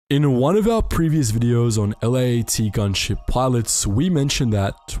In one of our previous videos on LAAT gunship pilots, we mentioned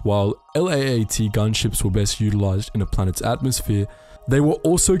that while LAAT gunships were best utilized in a planet's atmosphere, they were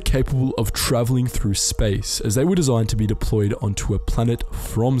also capable of traveling through space, as they were designed to be deployed onto a planet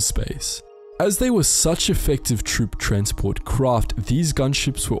from space. As they were such effective troop transport craft, these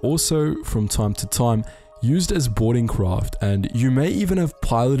gunships were also, from time to time, used as boarding craft, and you may even have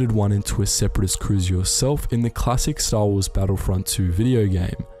piloted one into a separatist cruise yourself in the classic Star Wars Battlefront 2 video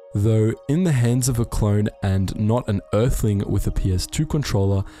game. Though in the hands of a clone and not an Earthling with a PS2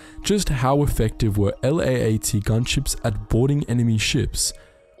 controller, just how effective were LAAT gunships at boarding enemy ships?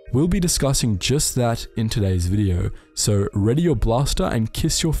 We'll be discussing just that in today's video, so ready your blaster and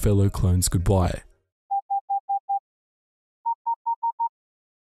kiss your fellow clones goodbye.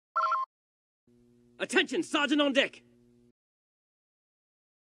 Attention, Sergeant on deck!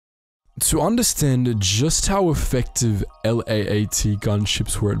 To understand just how effective LAAT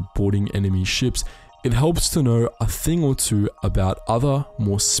gunships were at boarding enemy ships, it helps to know a thing or two about other,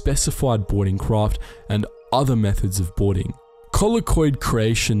 more specified boarding craft and other methods of boarding. Colicoid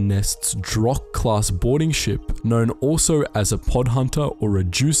Creation Nest's Drock-class boarding ship, known also as a pod hunter or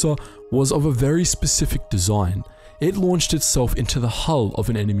reducer, was of a very specific design. It launched itself into the hull of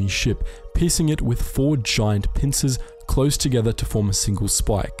an enemy ship, piercing it with 4 giant pincers close together to form a single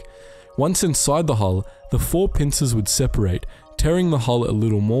spike. Once inside the hull, the 4 pincers would separate, tearing the hull a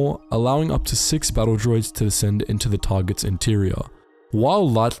little more, allowing up to 6 battle droids to descend into the target's interior. While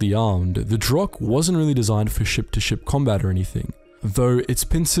lightly armed, the Drock wasn't really designed for ship-to-ship combat or anything, though its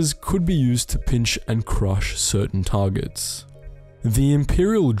pincers could be used to pinch and crush certain targets. The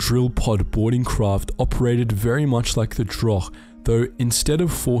Imperial drill pod boarding craft operated very much like the Drock, though instead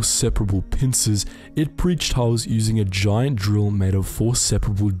of 4 separable pincers, it breached hulls using a giant drill made of 4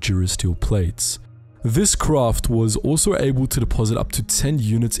 separable durasteel plates. This craft was also able to deposit up to 10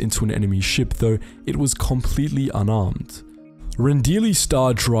 units into an enemy ship, though it was completely unarmed. Rendili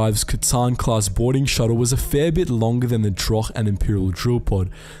Star Drive's Catan-class boarding shuttle was a fair bit longer than the Drock and Imperial drill pod,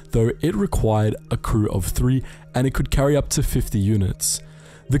 though it required a crew of 3 and it could carry up to 50 units.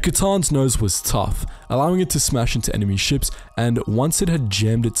 The Catan's nose was tough, allowing it to smash into enemy ships, and once it had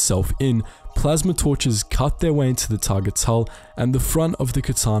jammed itself in, plasma torches cut their way into the target's hull and the front of the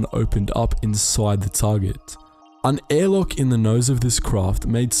Catan opened up inside the target. An airlock in the nose of this craft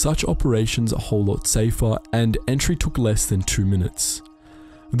made such operations a whole lot safer, and entry took less than 2 minutes.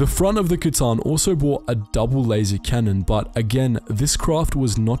 The front of the Catan also bore a double laser cannon, but again, this craft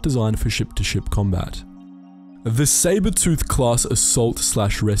was not designed for ship-to-ship combat. The Sabertooth class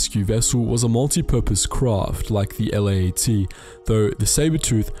assault/rescue vessel was a multi-purpose craft like the LAAT, though the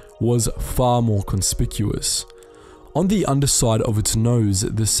Sabertooth was far more conspicuous. On the underside of its nose,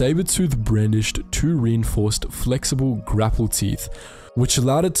 the Sabertooth brandished 2 reinforced flexible grapple teeth, which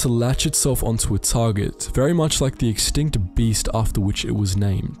allowed it to latch itself onto a target, very much like the extinct beast after which it was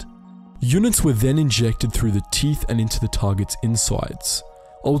named. Units were then injected through the teeth and into the target's insides.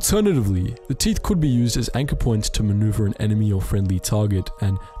 Alternatively, the teeth could be used as anchor points to maneuver an enemy or friendly target,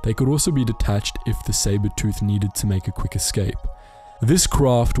 and they could also be detached if the Sabertooth needed to make a quick escape. This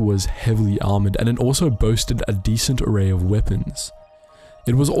craft was heavily armored, and it also boasted a decent array of weapons.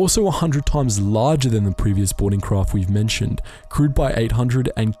 It was also 100 times larger than the previous boarding craft we've mentioned, crewed by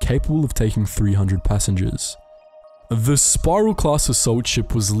 800 and capable of taking 300 passengers. The Spiral class assault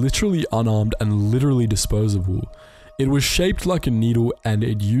ship was literally unarmed and literally disposable. It was shaped like a needle, and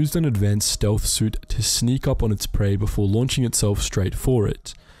it used an advanced stealth suit to sneak up on its prey before launching itself straight for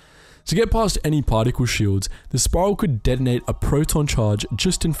it. To get past any particle shields, the Spiral could detonate a proton charge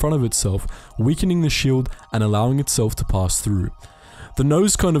just in front of itself, weakening the shield and allowing itself to pass through. The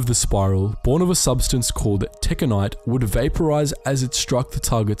nose cone of the Spiral, born of a substance called Tekanite, would vaporize as it struck the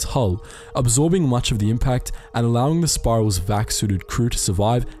target's hull, absorbing much of the impact and allowing the Spiral's vac-suited crew to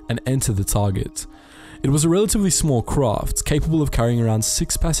survive and enter the target. It was a relatively small craft, capable of carrying around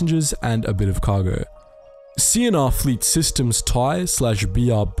 6 passengers and a bit of cargo. CNR Fleet Systems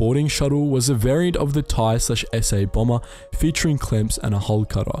TIE/BR boarding shuttle was a variant of the TIE/SA bomber, featuring clamps and a hull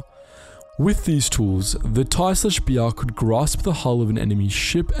cutter. With these tools, the TIE/BR could grasp the hull of an enemy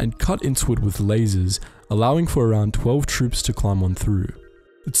ship and cut into it with lasers, allowing for around 12 troops to climb on through.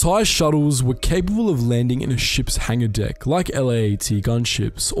 The TIE shuttles were capable of landing in a ship's hangar deck, like LAAT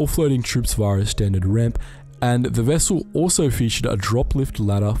gunships, or floating troops via a standard ramp, and the vessel also featured a drop-lift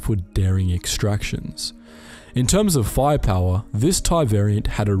ladder for daring extractions. In terms of firepower, this TIE variant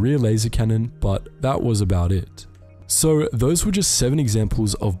had a rear laser cannon, but that was about it. So those were just 7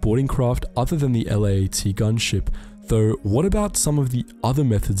 examples of boarding craft other than the LAAT gunship, though what about some of the other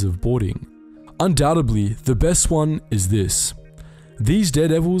methods of boarding? Undoubtedly, the best one is this. These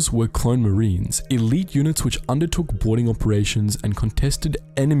daredevils were clone marines, elite units which undertook boarding operations and contested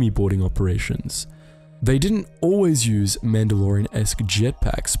enemy boarding operations. They didn't always use Mandalorian-esque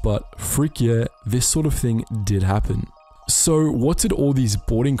jetpacks, but freak yeah, this sort of thing did happen. So what did all these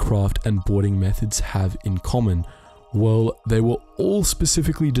boarding craft and boarding methods have in common? Well, they were all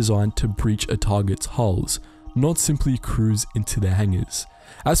specifically designed to breach a target's hulls, not simply cruise into their hangars.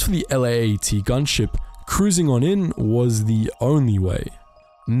 As for the LAAT gunship, cruising on in was the only way.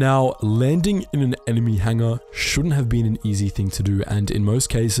 Now, landing in an enemy hangar shouldn't have been an easy thing to do, and in most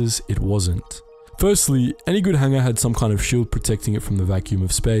cases, it wasn't. Firstly, any good hangar had some kind of shield protecting it from the vacuum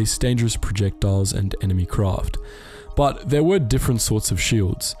of space, dangerous projectiles, and enemy craft. But there were different sorts of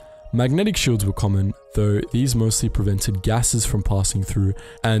shields. Magnetic shields were common, though these mostly prevented gases from passing through,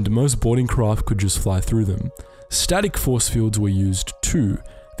 and most boarding craft could just fly through them. Static force fields were used too.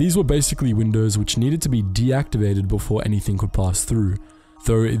 These were basically windows which needed to be deactivated before anything could pass through,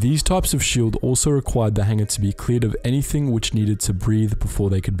 though these types of shield also required the hangar to be cleared of anything which needed to breathe before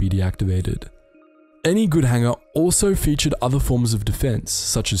they could be deactivated. Any good hangar also featured other forms of defense,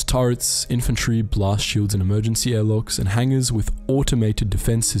 such as turrets, infantry, blast shields and emergency airlocks, and hangars with automated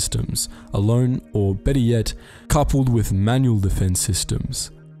defense systems, alone or better yet, coupled with manual defense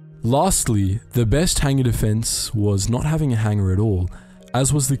systems. Lastly, the best hangar defense was not having a hangar at all,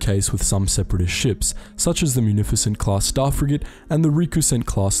 as was the case with some separatist ships, such as the Munificent class Star Frigate and the Rikusent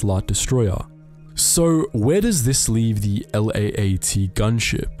class LAAT destroyer. So where does this leave the LAAT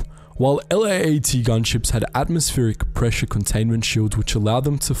gunship? While LAAT gunships had atmospheric pressure containment shields which allowed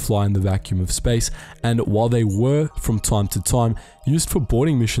them to fly in the vacuum of space, and while they were, from time to time, used for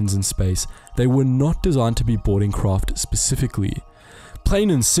boarding missions in space, they were not designed to be boarding craft specifically.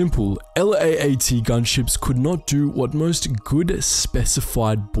 Plain and simple, LAAT gunships could not do what most good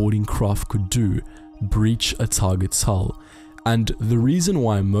specified boarding craft could do: breach a target's hull. And the reason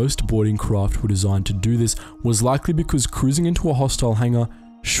why most boarding craft were designed to do this was likely because cruising into a hostile hangar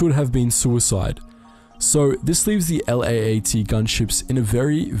should have been suicide. So this leaves the LAAT gunships in a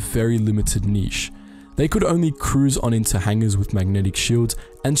very limited niche. They could only cruise on into hangars with magnetic shields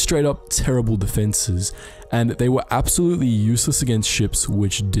and straight up terrible defenses, and they were absolutely useless against ships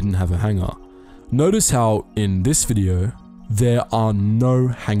which didn't have a hangar. Notice how in this video there are no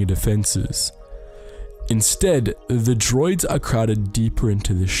hangar defenses. Instead, the droids are crowded deeper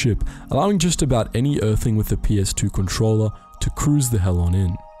into the ship, allowing just about any earthling with a PS2 controller to cruise the hell on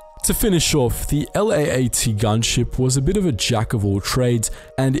in. To finish off, the LAAT gunship was a bit of a jack of all trades,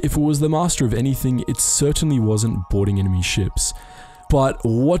 and if it was the master of anything, it certainly wasn't boarding enemy ships. But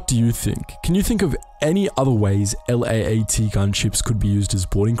what do you think? Can you think of any other ways LAAT gunships could be used as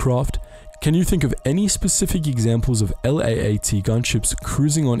boarding craft? Can you think of any specific examples of LAAT gunships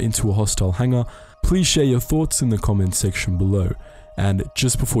cruising on into a hostile hangar? Please share your thoughts in the comments section below. And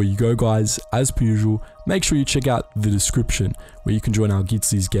just before you go guys, as per usual, make sure you check out the description where you can join our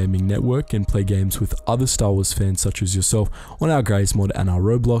Geetsly's gaming network and play games with other Star Wars fans such as yourself on our Grace mod and our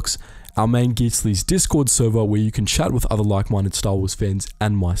Roblox, our main Geetsly's Discord server where you can chat with other like-minded Star Wars fans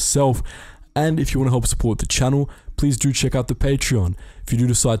and myself. And if you want to help support the channel, please do check out the Patreon. If you do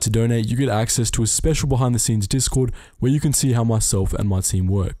decide to donate, you get access to a special behind the scenes Discord where you can see how myself and my team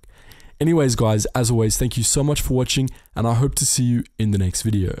work. Anyways guys, as always, thank you so much for watching, and I hope to see you in the next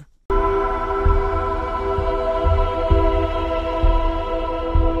video.